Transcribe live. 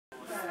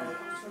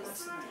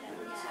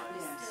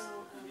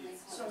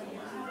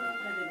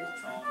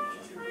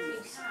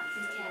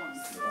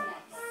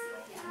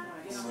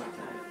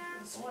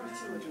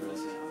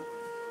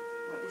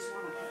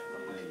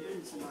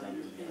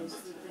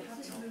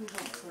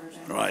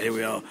Right, here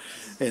we are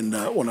in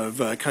one of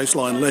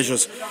Coastline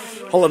Leisure's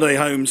holiday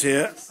homes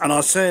here, and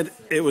I said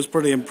it was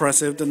pretty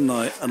impressive, didn't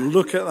I? And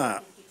look at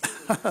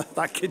that.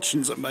 That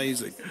kitchen's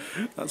amazing.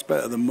 That's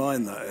better than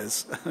mine, that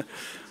is.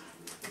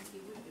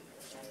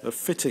 The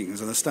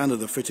fittings and the standard of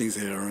the fittings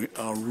here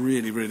are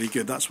really, really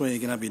good. That's where you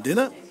can have your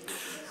dinner.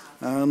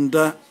 And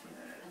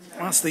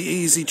that's the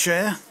easy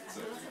chair.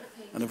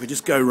 And if we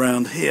just go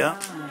round here,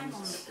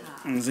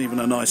 there's even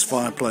a nice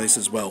fireplace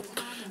as well.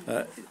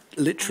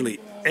 Literally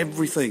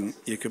everything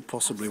you could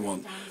possibly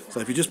want. So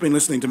if you've just been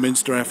listening to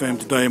Minster FM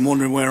today and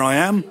wondering where I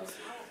am,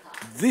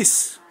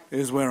 this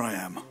is where I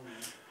am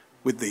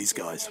with these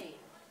guys.